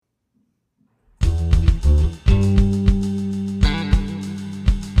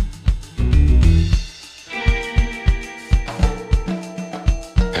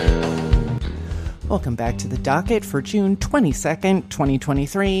welcome back to the Docket for June 22nd,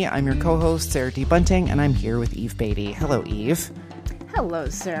 2023. I'm your co-host, Sarah D. Bunting, and I'm here with Eve Beatty. Hello, Eve. Hello,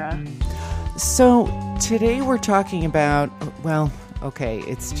 Sarah. So, today we're talking about, well, okay,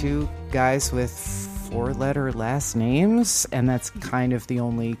 it's two guys with four-letter last names, and that's kind of the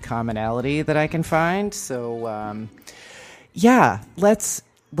only commonality that I can find. So, yeah, let's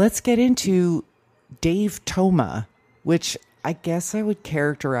get into Dave Toma, which I guess I would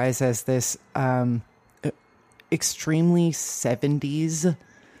characterize as this extremely 70s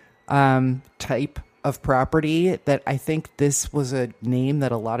type of property that I think this was a name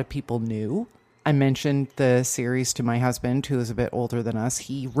that a lot of people knew. I mentioned the series to my husband, who is a bit older than us.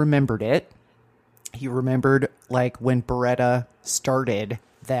 He remembered it. He remembered, like, when Beretta started,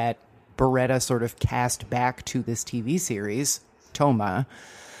 that Beretta sort of cast back to this TV series, Toma.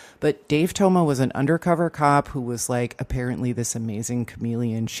 But Dave Toma was an undercover cop who was, like, apparently this amazing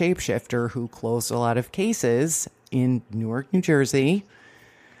chameleon shapeshifter who closed a lot of cases in Newark, New Jersey.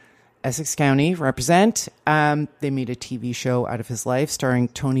 Essex County, represent. They made a TV show out of his life starring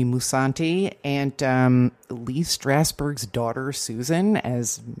Tony Musanti and Lee Strasberg's daughter, Susan,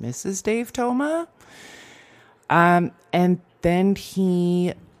 as Mrs. Dave Toma. And then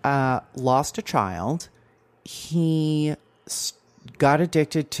he lost a child. He got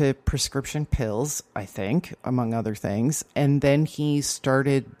addicted to prescription pills, I think, among other things. And then he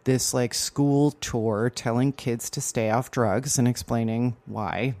started this like school tour telling kids to stay off drugs and explaining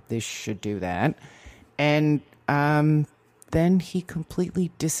why they should do that. And then he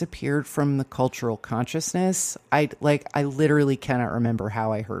completely disappeared from the cultural consciousness. I literally cannot remember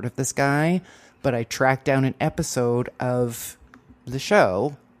how I heard of this guy, but I tracked down an episode of the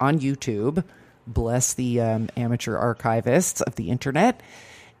show on YouTube. Bless the amateur archivists of the internet.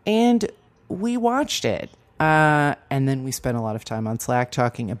 And we watched it. And then we spent a lot of time on Slack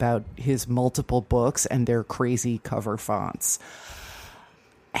talking about his multiple books and their crazy cover fonts.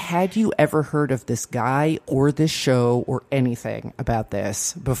 Had you ever heard of this guy or this show or anything about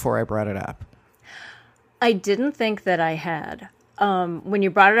this before I brought it up? I didn't think that I had. When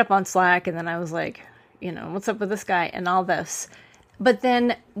you brought it up on Slack, and then I was like, what's up with this guy and all this? But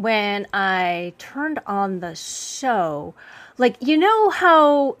then when I turned on the show, like, you know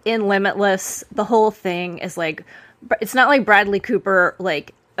how in Limitless, the whole thing is like, it's not like Bradley Cooper,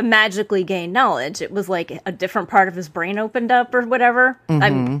 like, magically gained knowledge. It was like a different part of his brain opened up or whatever.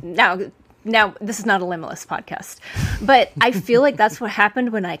 Mm-hmm. Now, this is not a Limitless podcast, but I feel like that's what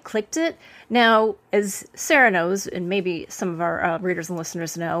happened when I clicked it. Now, as Sarah knows, and maybe some of our readers and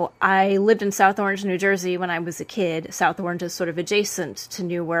listeners know, I lived in South Orange, New Jersey when I was a kid. South Orange is sort of adjacent to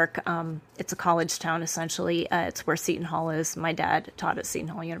Newark. It's a college town, essentially. It's where Seton Hall is. My dad taught at Seton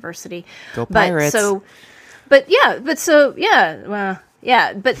Hall University. Go Pirates.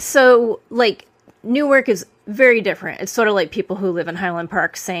 Like, Newark is very different. It's sort of like people who live in Highland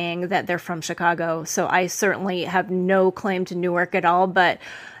Park saying that they're from Chicago. So I certainly have no claim to Newark at all, but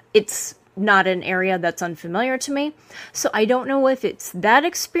it's not an area that's unfamiliar to me. So I don't know if it's that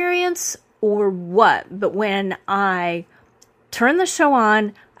experience or what, but when I turned the show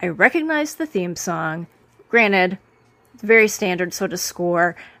on, I recognized the theme song. Granted, very standard sort of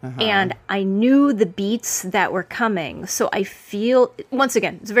score, and I knew the beats that were coming. So I feel, once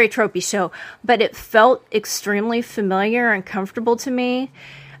again, it's a very tropey show, but it felt extremely familiar and comfortable to me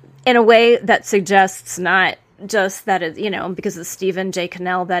in a way that suggests not just that it, because it's Stephen J.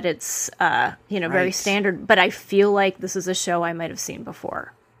 Cannell, that it's, very standard, but I feel like this is a show I might have seen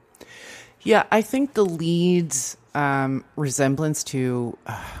before. Yeah, I think the lead's resemblance to,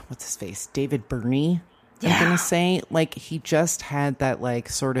 what's his face, David Burney, I'm going to say, like, he just had that, like,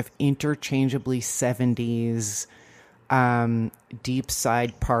 sort of interchangeably 70s deep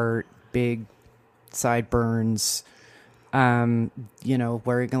side part, big sideburns, wearing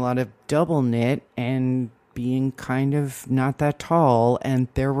a lot of double knit and being kind of not that tall. And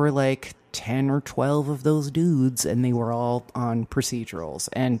there were, like, 10 or 12 of those dudes, and they were all on procedurals.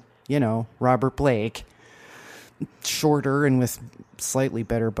 And, Robert Blake, shorter and with slightly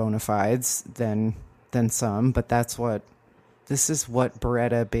better bona fides than some, but this is what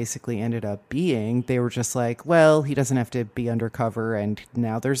Beretta basically ended up being. They were just like, well, he doesn't have to be undercover, and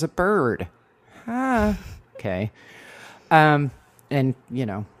now there's a bird. Okay. And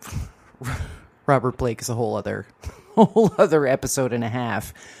Robert Blake is a whole other episode and a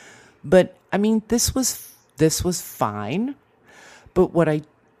half. But I mean, this was fine. But what I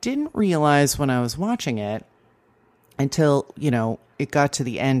didn't realize when I was watching it until, it got to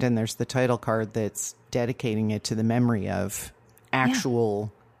the end and there's the title card that's dedicating it to the memory of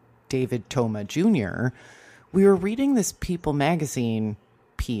actual David Toma Jr., we were reading this People magazine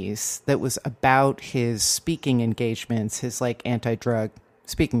piece that was about his speaking engagements, his like anti-drug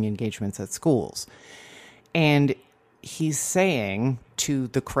speaking engagements at schools. And he's saying to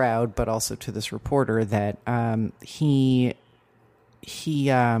the crowd, but also to this reporter, that he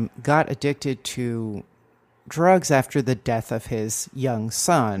got addicted to drugs after the death of his young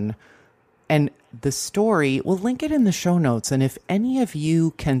son. And the story, we'll link it in the show notes. And if any of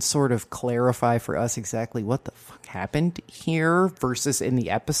you can sort of clarify for us exactly what the fuck happened here versus in the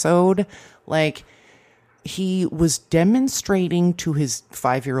episode, like, he was demonstrating to his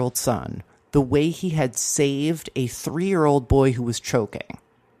 5-year-old son the way he had saved a 3-year-old boy who was choking.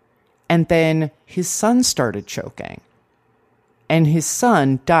 And then his son started choking. And his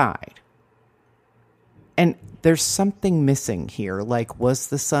son died. And there's something missing here. Like, was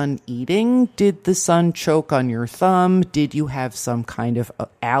the son eating? Did the son choke on your thumb? Did you have some kind of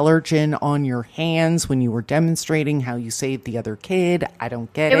allergen on your hands when you were demonstrating how you saved the other kid? I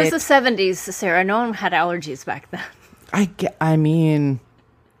don't get it. It was the 70s, Sarah. No one had allergies back then. I mean,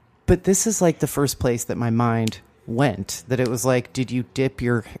 but this is like the first place that my mind went. That it was like, did you dip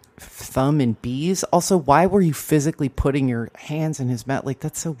your thumb in bees? Also, why were you physically putting your hands in his mouth? Like,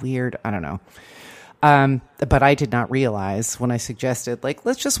 that's so weird. I don't know. But I did not realize when I suggested, like,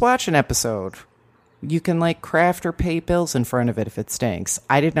 let's just watch an episode. You can, like, craft or pay bills in front of it if it stinks.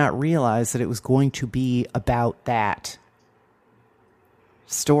 I did not realize that it was going to be about that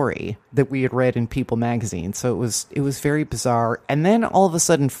story that we had read in People magazine. So it was very bizarre. And then all of a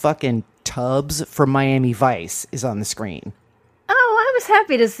sudden, fucking Tubbs from Miami Vice is on the screen. Oh, I was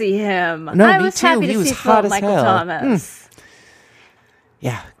happy to see him. No, I me was too. happy He to was see hot as Michael hell. Thomas.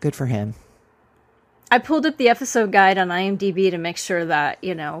 Yeah, good for him. I pulled up the episode guide on IMDb to make sure that,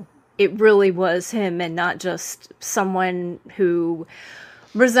 you know, it really was him and not just someone who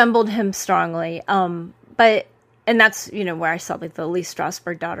resembled him strongly. But, and that's, you know, where I saw like the Lee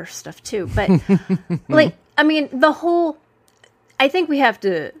Strasberg daughter stuff too. But like, I mean, I think we have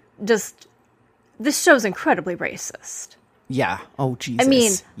to just, this show's incredibly racist. Yeah. Oh, Jesus. I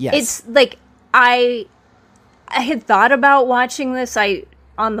mean, yes. It's like, I had thought about watching this.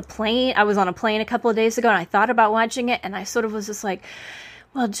 On the plane, I was on a plane a couple of days ago and I thought about watching it and I sort of was just like,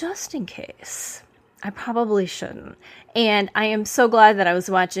 well, just in case, I probably shouldn't. And I am so glad that I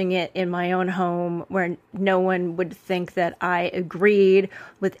was watching it in my own home where no one would think that I agreed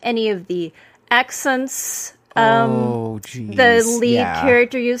with any of the accents the lead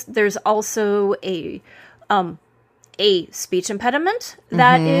character used. There's also a speech impediment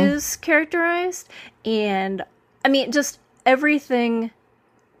that is characterized. And I mean, just everything.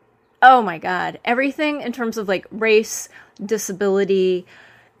 Oh my God. Everything in terms of like race, disability,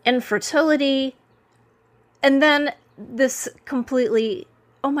 infertility. And then this completely,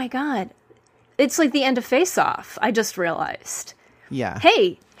 oh my God. It's like the end of Face Off. I just realized. Yeah.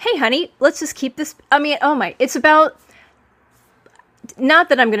 Hey, honey, let's just keep this. I mean, oh my, it's about, not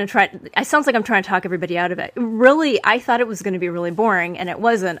that I'm going to try, it sounds like I'm trying to talk everybody out of it. Really, I thought it was going to be really boring and it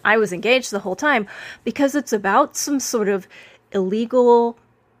wasn't. I was engaged the whole time because it's about some sort of illegal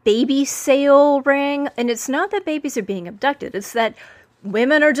baby sale ring, and it's not that babies are being abducted, it's that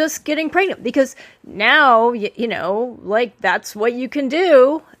women are just getting pregnant because now, you know, like, that's what you can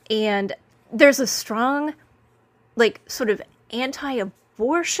do. And there's a strong, like, sort of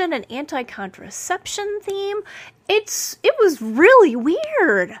anti-abortion and anti-contraception theme. It was really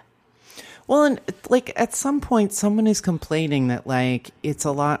weird. Well, and like at some point someone is complaining that like it's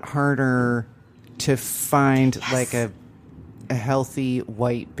a lot harder to find like a healthy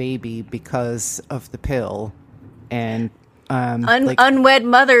white baby because of the pill and like unwed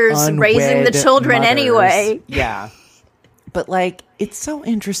mothers raising the children mothers. Anyway. Yeah. But like it's so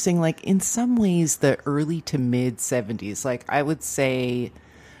interesting, like in some ways the early to mid 70s, like I would say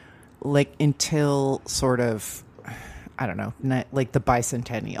like until sort of I don't know, not like the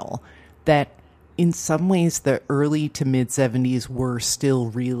bicentennial, that in some ways the early to mid 70s were still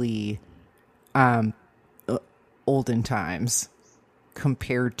really olden times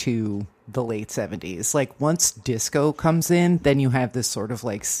compared to the late 70s. Like once disco comes in, then you have this sort of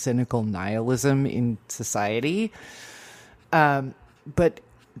like cynical nihilism in society. But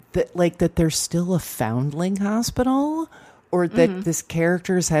that like that there's still a foundling hospital, or that this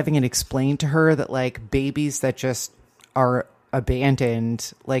character is having it explained to her that like babies that just are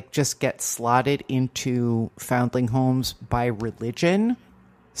abandoned like just get slotted into foundling homes by religion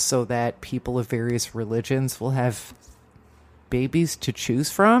so that people of various religions will have babies to choose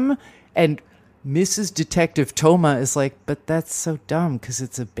from. And Mrs. Detective Toma is like, but that's so dumb because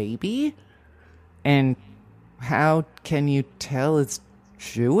it's a baby. And how can you tell it's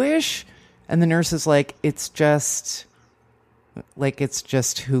Jewish? And the nurse is like, it's just Like, it's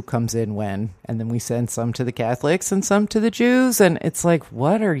just who comes in when. And then we send some to the Catholics and some to the Jews. And it's like,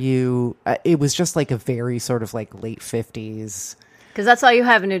 what are you? It was just like a very sort of like late 50s. Because that's all you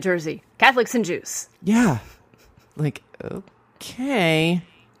have in New Jersey. Catholics and Jews. Yeah. Like, okay.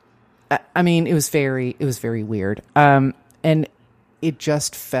 I mean, it was very weird. And it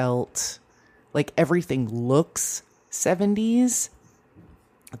just felt like everything looks 70s.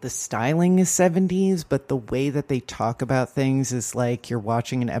 The styling is 70s, but the way that they talk about things is like you're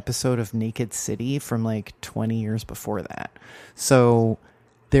watching an episode of Naked City from like 20 years before that. So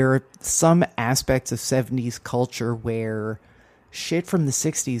there are some aspects of 70s culture where shit from the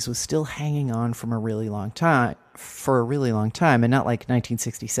 60s was still hanging on for a really long time, and not like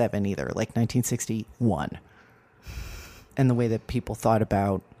 1967 either, like 1961. And the way that people thought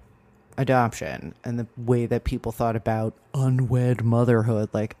about adoption and the way that people thought about unwed motherhood,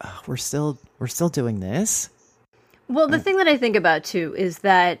 like, oh, we're still doing this. Well, the thing that I think about too is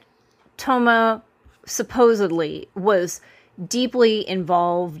that Toma supposedly was deeply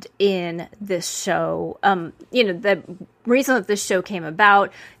involved in this show. The reason that this show came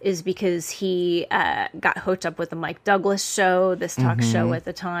about is because he got hooked up with the Mike Douglas show, this talk show at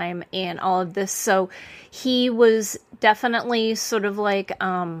the time, and all of this. So he was definitely sort of like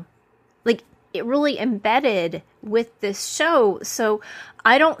it really embedded with this show. So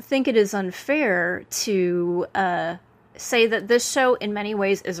I don't think it is unfair to say that this show in many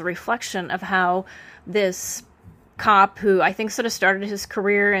ways is a reflection of how this cop, who I think sort of started his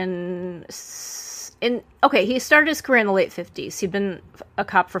career he started his career in the late 50s. He'd been a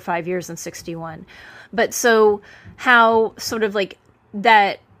cop for 5 years in 61. But so how sort of like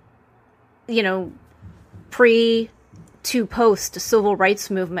that, pre to post civil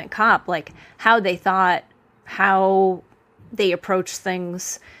rights movement cop, like how they thought, how they approach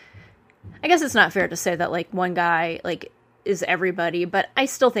things. I guess it's not fair to say that like one guy like is everybody, but I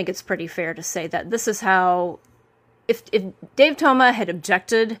still think it's pretty fair to say that this is how, if Dave Toma had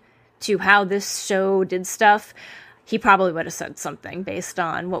objected to how this show did stuff, he probably would have said something based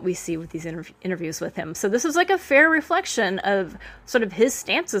on what we see with these interviews with him. So this is like a fair reflection of sort of his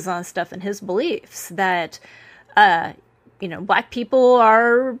stances on stuff and his beliefs that, Black people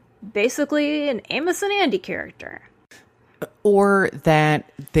are basically an Amos and Andy character. Or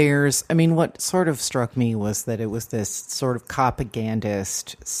that what sort of struck me was that it was this sort of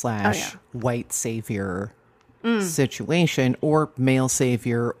propagandist / white savior situation, or male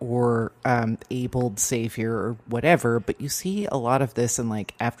savior, or abled savior, or whatever. But you see a lot of this in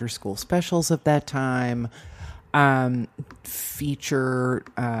like after school specials of that time, feature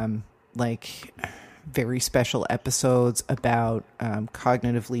like very special episodes about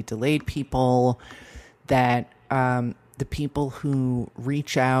cognitively delayed people, that the people who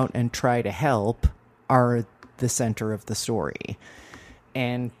reach out and try to help are the center of the story.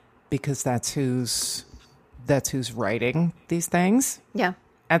 And because that's who's writing these things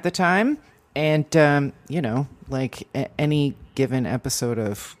at the time. And, like any given episode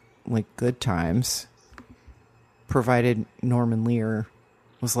of like Good Times, provided Norman Lear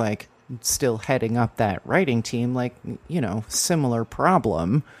was like still heading up that writing team, like, similar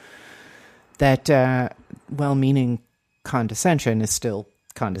problem, that well-meaning condescension is still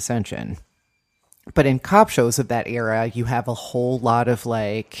condescension. But in cop shows of that era, you have a whole lot of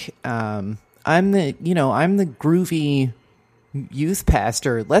like, I'm the groovy youth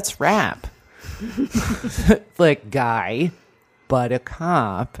pastor, let's rap. Like guy, but a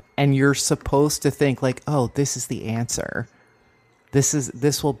cop, and you're supposed to think like, oh, this is the answer.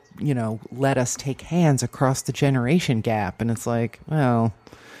 This will, let us take hands across the generation gap. And it's like, well,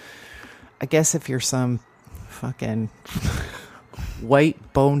 I guess if you're some fucking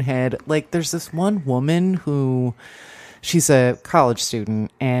white bonehead, like there's this one woman who, she's a college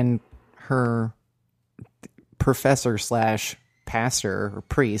student, and her professor / pastor or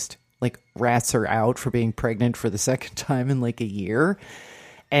priest like rats her out for being pregnant for the second time in like a year,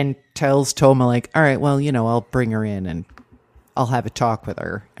 and tells Toma like, all right, well, I'll bring her in and I'll have a talk with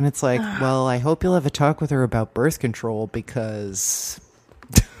her. And it's like, well, I hope you'll have a talk with her about birth control, because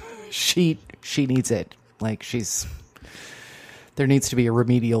she needs it. Like there needs to be a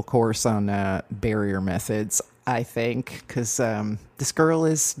remedial course on barrier methods, I think, because this girl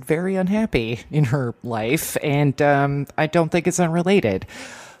is very unhappy in her life, and I don't think it's unrelated.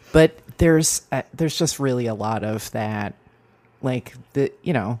 But there's just really a lot of that, like the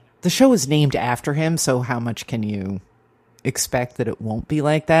show is named after him, so how much can you expect that it won't be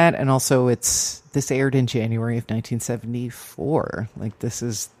like that? And also this aired in January of 1974. Like, this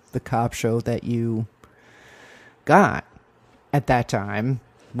is the cop show that you got at that time,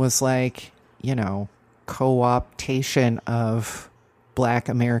 was like, co-optation of Black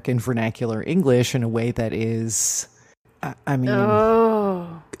American vernacular English in a way that is,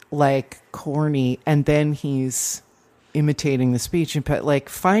 like corny. And then he's imitating the speech, and like,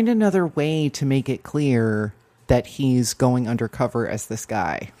 find another way to make it clear that he's going undercover as this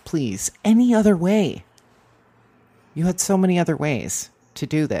guy. Please, any other way. You had so many other ways to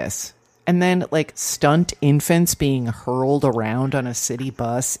do this. And then, like, stunt infants being hurled around on a city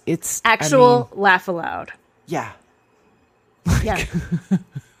bus. It's laugh aloud. Yeah. Yeah.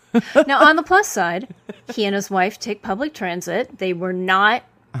 Now, on the plus side, he and his wife take public transit. They were not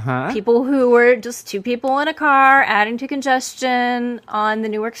people who were just two people in a car adding to congestion on the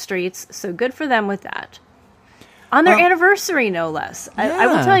Newark streets. So good for them with that. On their anniversary, no less. Yeah. I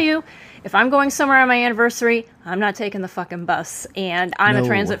will tell you, if I'm going somewhere on my anniversary, I'm not taking the fucking bus. And I'm a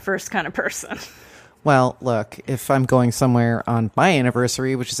transit first kind of person. Well, look, if I'm going somewhere on my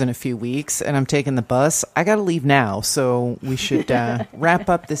anniversary, which is in a few weeks, and I'm taking the bus, I got to leave now. So we should wrap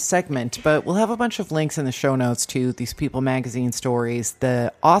up this segment. But we'll have a bunch of links in the show notes to these People magazine stories.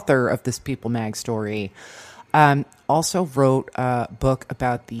 The author of this People mag story also wrote a book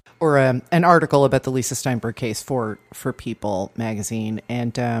about an article about the Lisa Steinberg case for People magazine.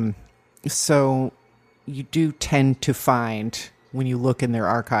 And so you do tend to find, when you look in their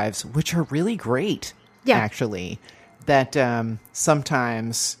archives, which are really great, actually, that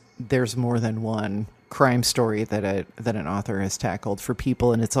sometimes there's more than one crime story that an author has tackled for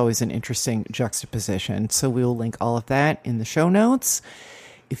People, and it's always an interesting juxtaposition. So we will link all of that in the show notes.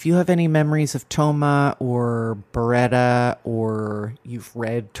 If you have any memories of Toma or Beretta, or you've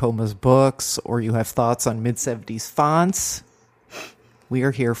read Toma's books, or you have thoughts on mid-70s fonts, we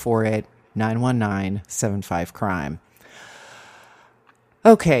are here for it. 919-75-CRIME.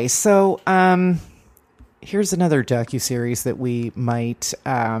 Okay, so here's another docuseries that we might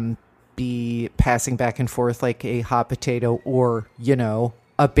be passing back and forth like a hot potato or,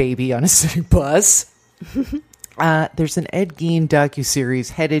 a baby on a city bus. There's an Ed Gein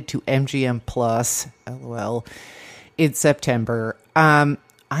docuseries headed to MGM Plus, LOL, in September. I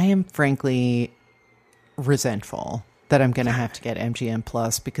am frankly resentful that I'm going to have to get MGM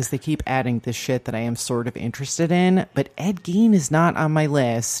Plus because they keep adding this shit that I am sort of interested in, but Ed Gein is not on my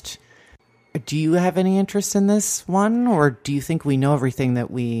list. Do you have any interest in this one, or do you think we know everything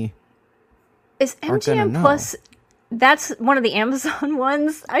that we is MGM Plus? That's one of the Amazon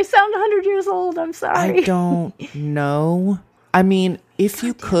ones. I sound 100 years old. I'm sorry. I don't know. I mean, if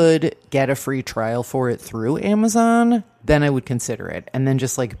you could get a free trial for it through Amazon, then I would consider it, and then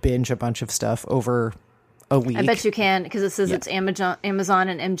just like binge a bunch of stuff over a week. I bet you can, because it says it's Amazon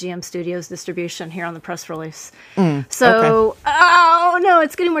and MGM Studios distribution here on the press release. Oh no,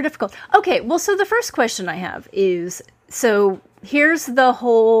 it's getting more difficult. Okay, well, so the first question I have is, so here's the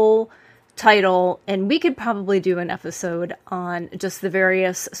whole title, and we could probably do an episode on just the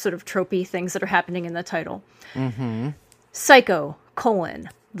various sort of tropey things that are happening in the title. Psycho,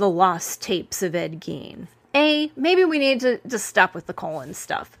 the lost tapes of Ed Gein. A, maybe we need to just stop with the colon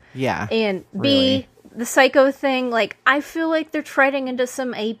stuff. Yeah. And B, really. The psycho thing, like, I feel like they're treading into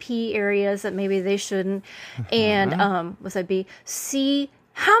some AP areas that maybe they shouldn't. And, was that B? C,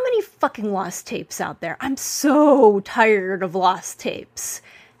 how many fucking lost tapes out there? I'm so tired of lost tapes.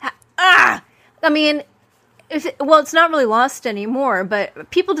 I mean, it's not really lost anymore,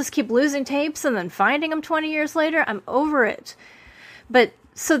 but people just keep losing tapes and then finding them 20 years later. I'm over it. But,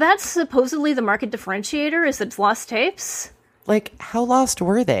 so that's supposedly the market differentiator, is it's lost tapes? Like, how lost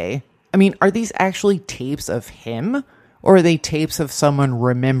were they? I mean, are these actually tapes of him? Or are they tapes of someone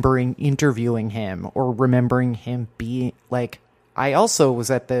remembering interviewing him? Or remembering him being, like, I also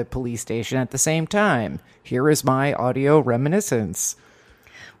was at the police station at the same time. Here is my audio reminiscence.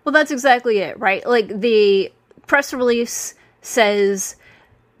 Well, that's exactly it, right? Like, the press release says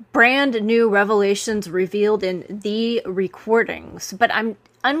brand new revelations revealed in the recordings. But I'm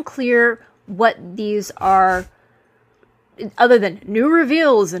unclear what these are, other than new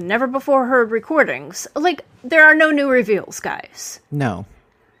reveals and never before heard recordings. Like, there are no new reveals, guys. No.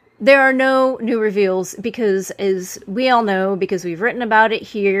 There are no new reveals because, as we all know, because we've written about it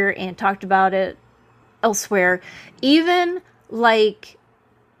here and talked about it elsewhere, even like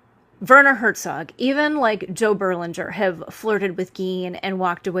Werner Herzog, even like Joe Berlinger have flirted with Gein and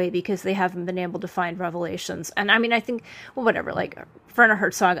walked away because they haven't been able to find revelations. And I mean, I think, well, whatever, like Werner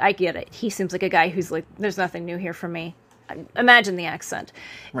Herzog, I get it. He seems like a guy who's like, there's nothing new here for me. Imagine the accent.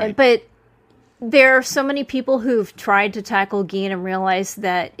 Right. But there are so many people who've tried to tackle Gein and realized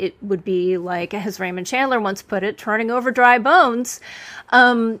that it would be like, as Raymond Chandler once put it, turning over dry bones.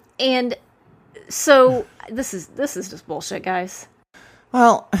 And so this is just bullshit, guys.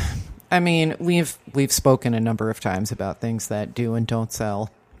 Well, I mean, we've spoken a number of times about things that do and don't sell.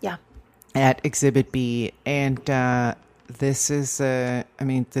 Yeah. At Exhibit B, and this is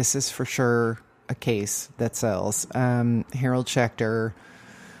for sure a case that sells. Harold Schechter,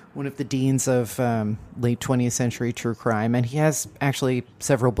 one of the deans of late 20th century true crime, and he has actually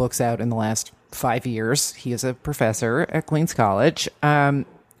several books out in the last 5 years. He is a professor at Queens College, I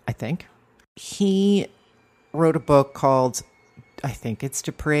think. He wrote a book called, I think it's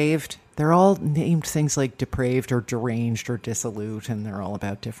Depraved. They're all named things like depraved or deranged or dissolute, and they're all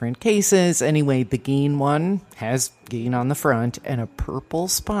about different cases. Anyway, the Gein one has Gein on the front and a purple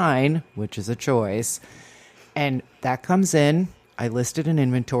spine, which is a choice. And that comes in, I listed an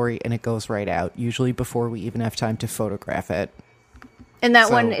inventory, and it goes right out, usually before we even have time to photograph it. And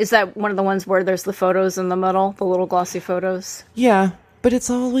that one, is that one of the ones where there's the photos in the middle, the little glossy photos? Yeah, but it's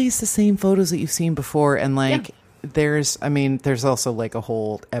always the same photos that you've seen before, and there's also like a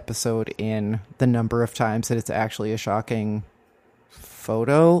whole episode in the number of times that it's actually a shocking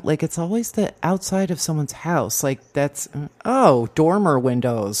photo. Like, it's always the outside of someone's house. Like, that's, dormer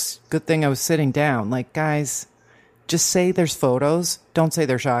windows. Good thing I was sitting down. Like, guys, just say there's photos. Don't say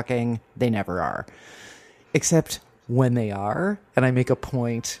they're shocking. They never are. Except when they are. And I make a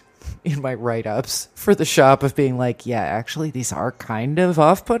point in my write-ups for the shop of being like, yeah, actually, these are kind of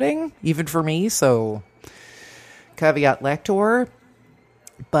off-putting, even for me, so... caveat lector,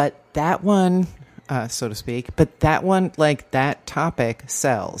 but that one, so to speak, but that one, like, that topic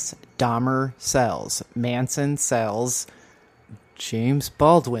sells. Dahmer sells. Manson sells. James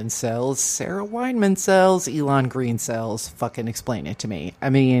Baldwin sells. Sarah Weinman sells. Elon Green sells. Fucking explain it to me. I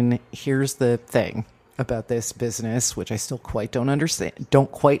mean, here's the thing about this business, which I still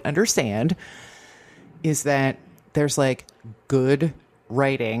don't quite understand, is that there's, like, good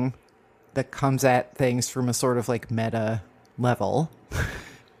writing that comes at things from a sort of like meta level.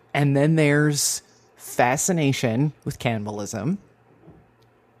 And then there's fascination with cannibalism.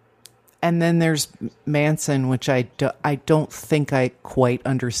 And then there's Manson, which I don't think I quite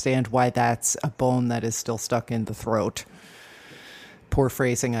understand why that's a bone that is still stuck in the throat. Poor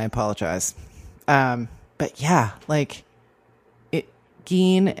phrasing, I apologize. But yeah, like,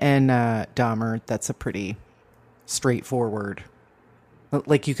 Gein and Dahmer, that's a pretty straightforward.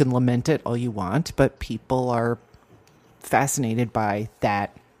 Like, you can lament it all you want, but people are fascinated by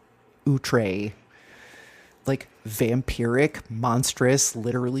that outre, like, vampiric, monstrous,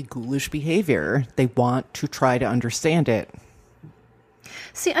 literally ghoulish behavior. They want to try to understand it.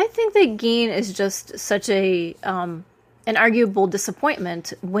 See, I think that Gein is just such an arguable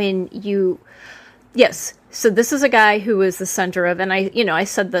disappointment when you... Yes, so this is a guy who is the center of, and I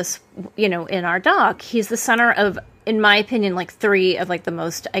said this, in our doc, he's the center of, in my opinion, like 3 of like the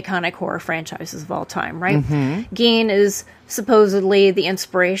most iconic horror franchises of all time, right? Mm-hmm. Gein is supposedly the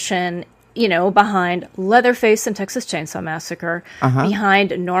inspiration, behind Leatherface and Texas Chainsaw Massacre,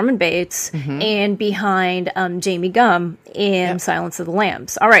 behind Norman Bates, and behind Jamie Gumb in Silence of the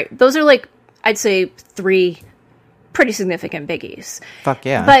Lambs. All right, those are like, I'd say 3 pretty significant biggies. Fuck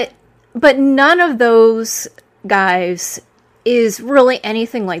yeah. But none of those guys is really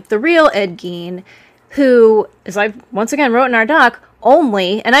anything like the real Ed Gein, who, as I once again wrote in our doc,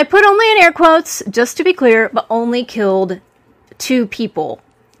 only, and I put only in air quotes, just to be clear, but only killed 2 people,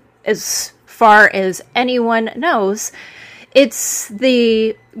 as far as anyone knows. It's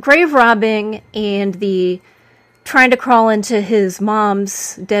the grave robbing and the trying to crawl into his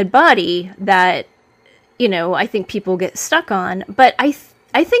mom's dead body that, I think people get stuck on. But I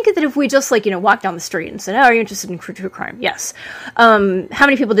think that if we just, like, walk down the street and said, oh, are you interested in true crime? Yes. How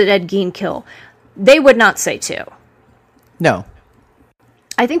many people did Ed Gein kill? They would not say 2. No.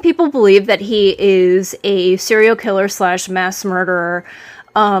 I think people believe that he is a serial killer / mass murderer,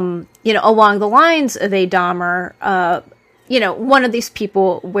 along the lines of a Dahmer, one of these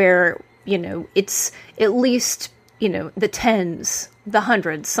people where, it's at least, the 10s, the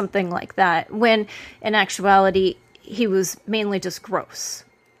 100s, something like that, when in actuality, he was mainly just gross.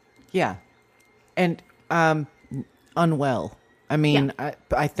 Yeah. And unwell. I mean, yeah.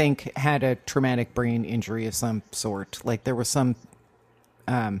 I think had a traumatic brain injury of some sort. Like, there was some,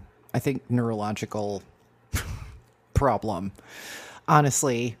 I think, neurological problem,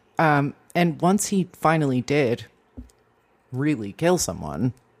 honestly. And once he finally did really kill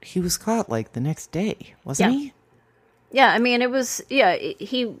someone, he was caught, like, the next day, wasn't he? Yeah, I mean, it was,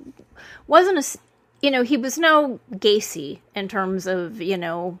 he wasn't he was no Gacy in terms of,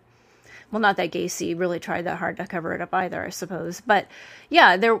 well, not that Gacy really tried that hard to cover it up either, I suppose. But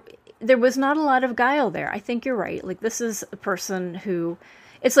yeah, there was not a lot of guile there. I think you're right. Like, this is a person who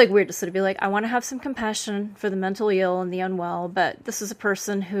it's like weird to sort of be like, I want to have some compassion for the mentally ill and the unwell, but this is a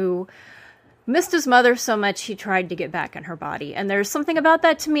person who missed his mother so much he tried to get back in her body. And there's something about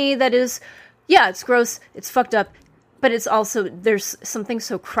that to me that is, yeah, it's gross, it's fucked up, but it's also, there's something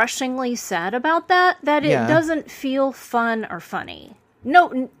so crushingly sad about that it doesn't feel fun or funny.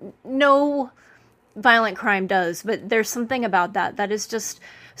 No violent crime does, but there's something about that is just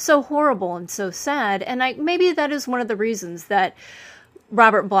so horrible and so sad. And maybe that is one of the reasons that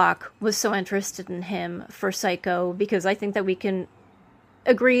Robert Bloch was so interested in him for Psycho, because I think that we can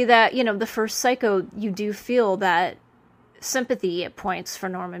agree that, the first Psycho, you do feel that sympathy at points for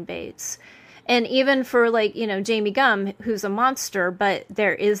Norman Bates. And even for, Jamie Gumb, who's a monster, but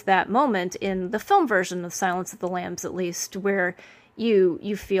there is that moment in the film version of Silence of the Lambs, at least, where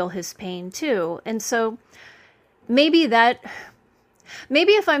you feel his pain too. And so maybe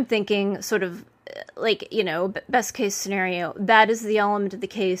if I'm thinking sort of best case scenario, that is the element of the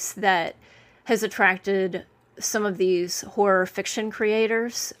case that has attracted some of these horror fiction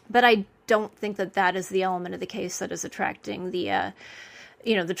creators. But I don't think that is the element of the case that is attracting the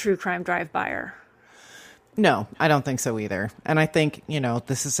true crime drive-byer. No, I don't think so either. And I think,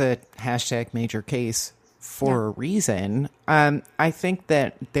 this is a hashtag major case for a reason. I think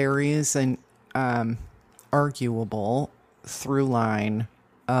that there is an arguable through line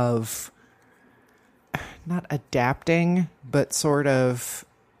of not adapting, but sort of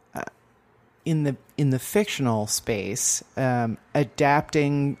in the fictional space,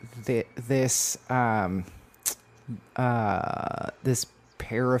 adapting this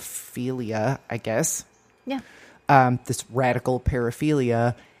paraphilia, I guess. Yeah. This radical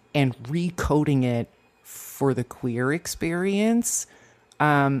paraphilia, and recoding it for the queer experience.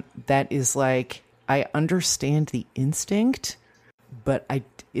 That is like, I understand the instinct, but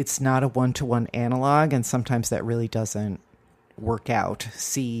it's not a one-to-one analog, and sometimes that really doesn't work out.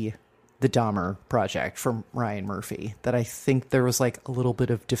 See the Dahmer Project from Ryan Murphy, that I think there was like a little bit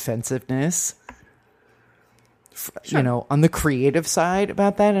of defensiveness, sure, on the creative side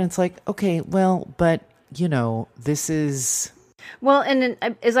about that. And it's like, okay, well, but this is... Well, and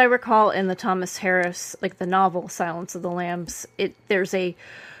as I recall in the Thomas Harris, the novel Silence of the Lambs, there's a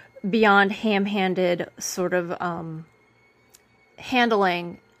beyond ham-handed sort of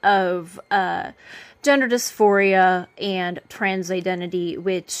handling of gender dysphoria and trans identity,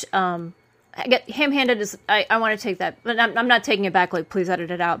 which ham-handed is, I want to take that, but I'm not taking it back, please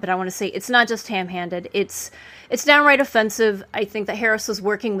edit it out, but I want to say it's not just ham-handed, it's downright offensive. I think that Harris was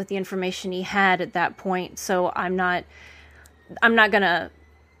working with the information he had at that point, so I'm not gonna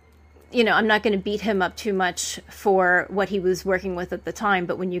beat him up too much for what he was working with at the time.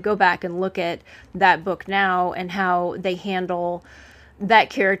 But when you go back and look at that book now and how they handle that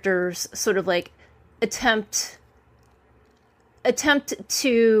character's sort of attempt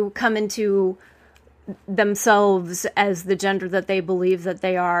to come into themselves as the gender that they believe that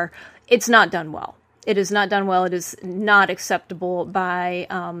they are, it's not done well. It is not done well. It is not acceptable by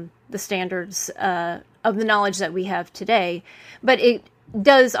the standards of the knowledge that we have today. But it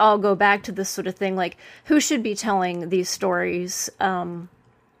does all go back to this sort of thing, who should be telling these stories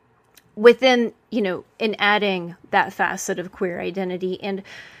within, in adding that facet of queer identity. And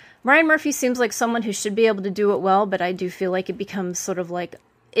Ryan Murphy seems like someone who should be able to do it well, but I do feel like it becomes sort of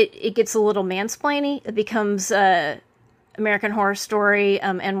it gets a little mansplaining. It becomes American Horror Story,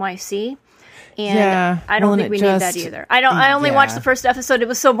 NYC. And I don't think we need that either. I only watched the first episode. It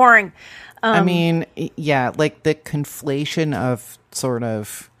was so boring. I mean, yeah, the conflation of sort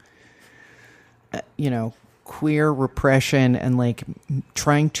of, queer repression and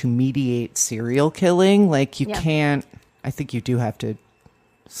trying to mediate serial killing. You can't, I think you do have to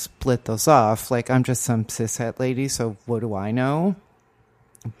split those off. I'm just some cishet lady, so what do I know?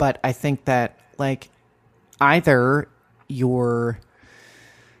 But I think that either you're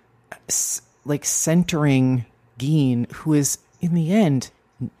centering Gein, who is in the end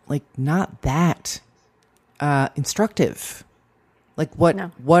not that instructive.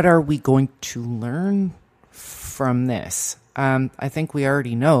 What are we going to learn from this? I think we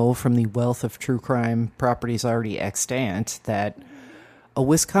already know from the wealth of true crime properties already extant that a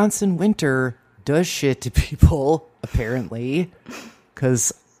Wisconsin winter does shit to people, apparently,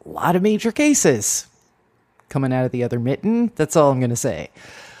 because a lot of major cases coming out of the other mitten. That's all I'm going to say.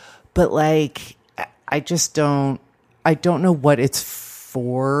 But I don't know what it's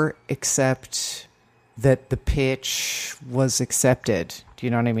for, except that the pitch was accepted. Do you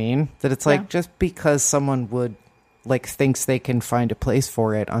know what I mean? That it's just because someone would thinks they can find a place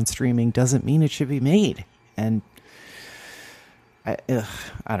for it on streaming doesn't mean it should be made. And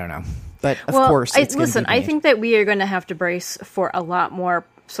I don't know. But of course, it's listen, gonna be I think that we are going to have to brace for a lot more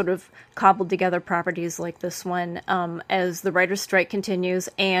sort of cobbled together properties like this one as the writers' strike continues.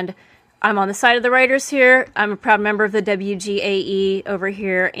 And I'm on the side of the writers here. I'm a proud member of the WGAE over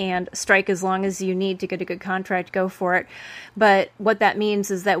here, and strike as long as you need to get a good contract, go for it. But what that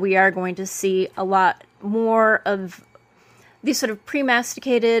means is that we are going to see a lot more of these sort of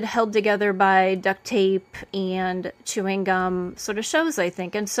pre-masticated, held together by duct tape and chewing gum sort of shows, I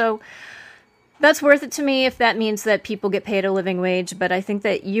think. And so that's worth it to me if that means that people get paid a living wage. But I think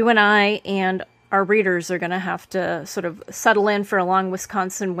that you and I and our readers are going to have to sort of settle in for a long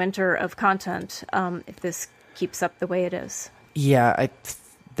Wisconsin winter of content if this keeps up the way it is. Yeah,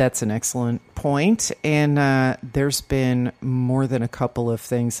 that's an excellent point. And there's been more than a couple of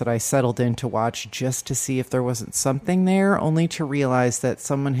things that I settled in to watch just to see if there wasn't something there, only to realize that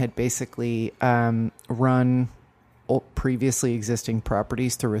someone had basically run previously existing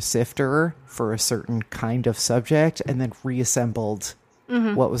properties through a sifter for a certain kind of subject and then reassembled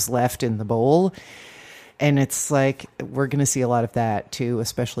what was left in the bowl. And it's like, we're going to see a lot of that too,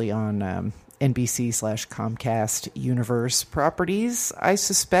 especially on NBC/Comcast universe properties, I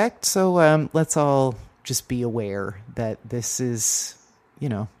suspect. So let's all just be aware that this is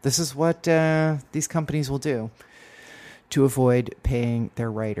what these companies will do to avoid paying their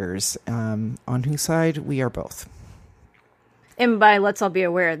writers, on whose side we are both. And by let's all be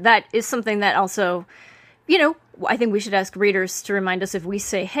aware, that is something that also, I think we should ask readers to remind us if we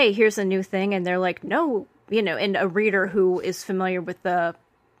say, hey, here's a new thing, and they're like, no, and a reader who is familiar with the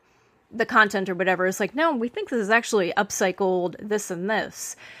content or whatever is like, no, we think this is actually upcycled this and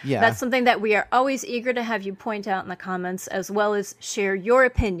this. Yeah. That's something that we are always eager to have you point out in the comments, as well as share your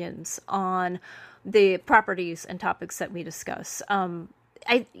opinions on the properties and topics that we discuss.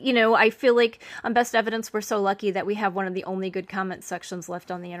 I feel like on Best Evidence, we're so lucky that we have one of the only good comment sections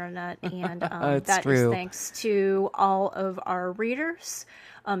left on the internet. And that true. is thanks to all of our readers,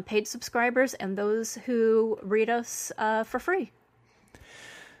 paid subscribers, and those who read us for free.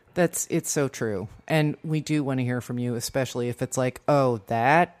 It's so true. And we do want to hear from you, especially if it's like, oh,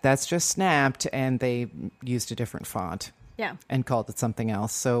 that's just snapped and they used a different font. Yeah. And called it something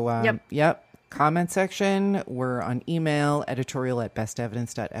else. So, yep. Comment section. We're on email,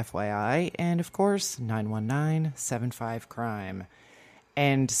 editorial@bestevidence.fyi. And of course, 919-75-CRIME.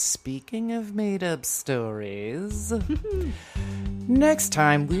 And speaking of made-up stories, next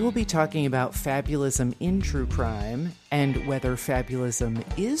time we will be talking about fabulism in true crime and whether fabulism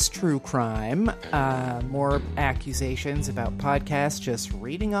is true crime. More accusations about podcasts just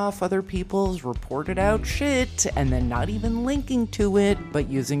reading off other people's reported out shit and then not even linking to it, but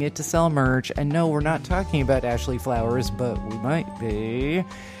using it to sell merch. And no, we're not talking about Ashley Flowers, but we might be.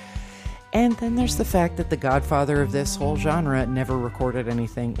 And then there's the fact that the godfather of this whole genre never recorded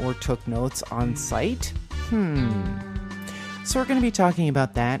anything or took notes on site. So we're going to be talking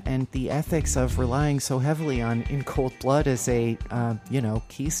about that and the ethics of relying so heavily on In Cold Blood as a,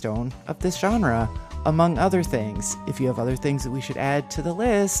 keystone of this genre, among other things. If you have other things that we should add to the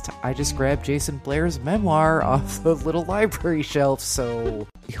list, I just grabbed Jason Blair's memoir off the little library shelf. So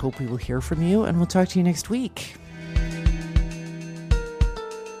we hope we will hear from you, and we'll talk to you next week.